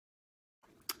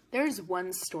There's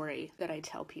one story that I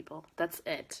tell people. That's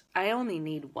it. I only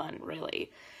need one, really.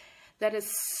 That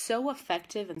is so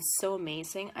effective and so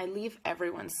amazing. I leave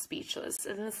everyone speechless.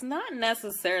 And it's not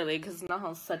necessarily because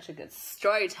Nahal's such a good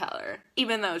storyteller,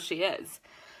 even though she is.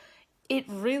 It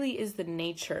really is the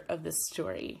nature of the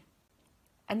story.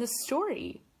 And the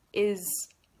story is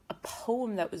a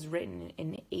poem that was written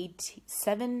in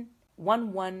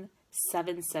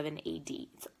 1177 AD.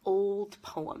 It's an old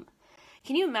poem.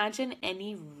 Can you imagine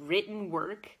any written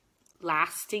work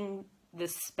lasting the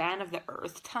span of the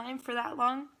earth time for that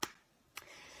long?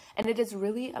 And it is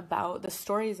really about, the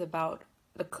story is about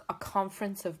a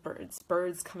conference of birds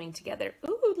coming together.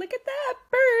 Ooh, look at that,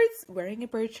 birds wearing a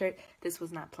bird shirt. This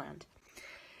was not planned.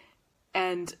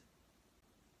 And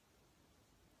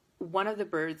one of the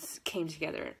birds came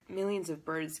together, millions of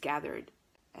birds gathered,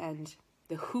 and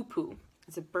the hoopoe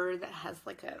is a bird that has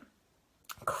like a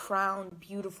crown,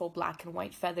 beautiful black and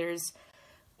white feathers,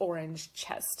 orange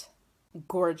chest,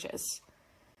 gorgeous,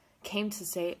 came to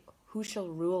say, "Who shall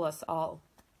rule us all?"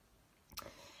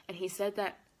 And he said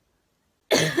that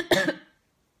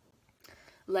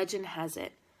legend has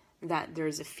it that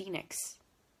there's a phoenix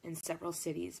in several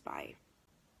cities by.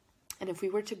 And if we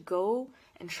were to go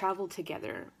and travel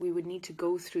together, we would need to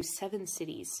go through 7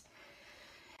 cities.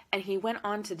 And he went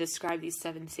on to describe these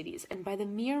 7 cities. And by the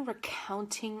mere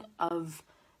recounting of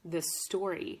the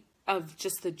story, of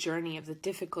just the journey, of the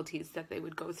difficulties that they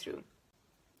would go through,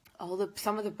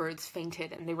 some of the birds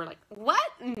fainted and they were like,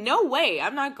 "What? No way,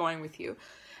 I'm not going with you."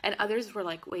 And others were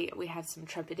like, "Wait, we have some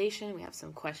trepidation, we have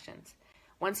some questions."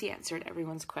 Once he answered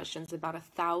everyone's questions, about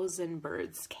 1,000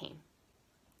 birds came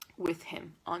with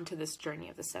him onto this journey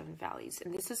of the 7 valleys.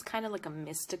 And this is kind of like a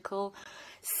mystical,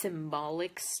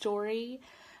 symbolic story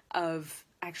of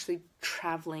actually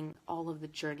traveling all of the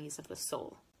journeys of the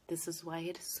soul. This is why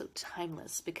it is so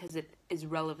timeless, because it is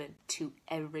relevant to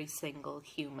every single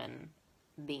human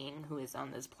being who is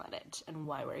on this planet and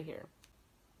why we're here.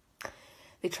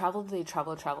 They travel,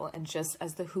 and just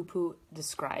as the hoopoe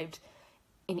described,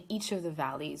 in each of the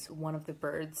valleys, one of the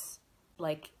birds,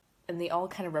 and they all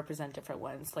kind of represent different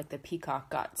ones, like the peacock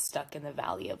got stuck in the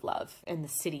valley of love, in the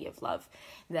city of love,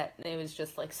 that it was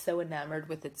just like so enamored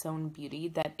with its own beauty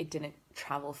that it didn't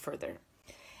travel further.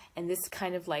 And this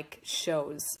kind of like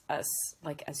shows us,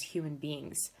 like as human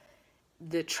beings,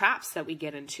 the traps that we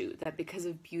get into, that because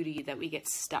of beauty that we get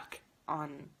stuck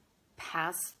on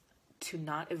paths to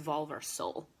not evolve our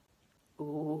soul.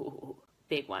 Ooh,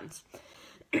 big ones.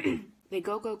 They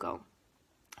go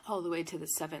all the way to the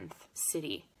 7th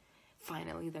city.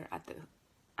 Finally, they're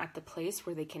at the place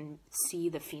where they can see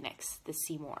the phoenix, the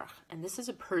Simorgh. And this is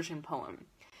a Persian poem.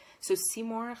 So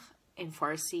Simorgh in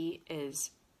Farsi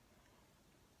is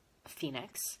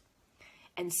phoenix.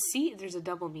 And Si, there's a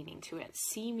double meaning to it.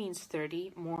 Si means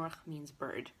 30, Morgh means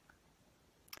bird.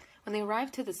 When they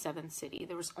arrived to the 7th city,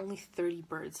 there was only 30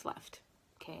 birds left.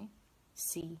 Okay?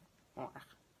 Simorgh.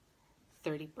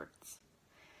 30 birds.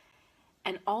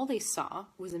 And all they saw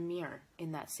was a mirror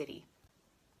in that city.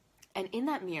 And in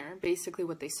that mirror, basically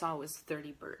what they saw was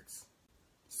 30 birds.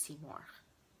 Simorgh,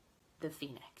 the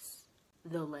phoenix,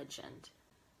 the legend,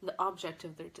 the object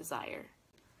of their desire.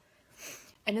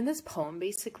 And in this poem,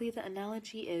 basically the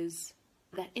analogy is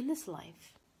that in this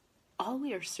life, all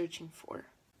we are searching for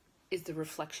is the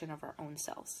reflection of our own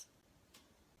selves.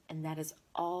 And that is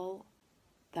all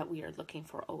that we are looking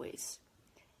for always.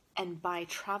 And by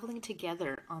traveling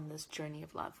together on this journey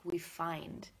of love, we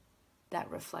find that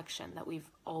reflection that we've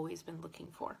always been looking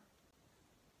for.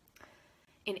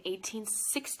 In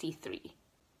 1863,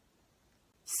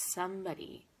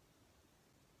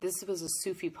 this was a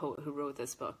Sufi poet who wrote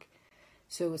this book.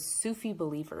 So a Sufi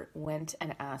believer went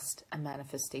and asked a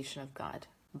manifestation of God,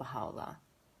 Baha'u'llah,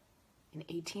 in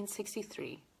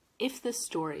 1863, if the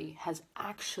story has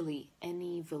actually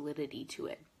any validity to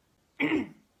it.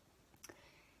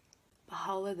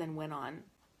 Baha'u'llah then went on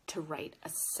to write a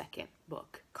second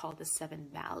book called The 7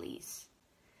 Valleys,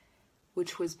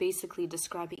 which was basically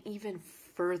describing even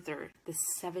further the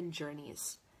 7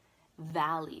 journeys,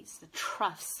 valleys, the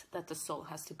troughs that the soul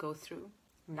has to go through.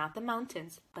 Not the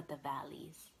mountains, but the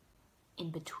valleys. In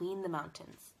between the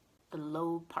mountains, the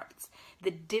low parts,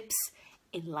 the dips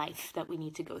in life that we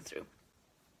need to go through.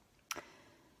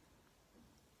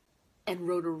 And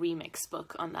wrote a remix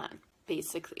book on that,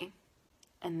 basically.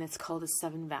 And it's called The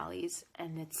 7 Valleys,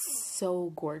 and it's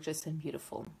so gorgeous and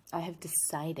beautiful. I have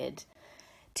decided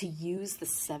to use the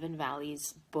 7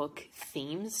 Valleys book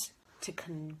themes to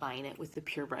combine it with the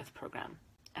Pure Breath program.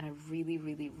 And I really,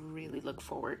 really, really look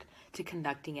forward to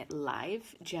conducting it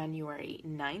live January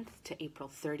 9th to April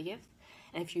 30th.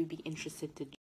 And if you'd be interested to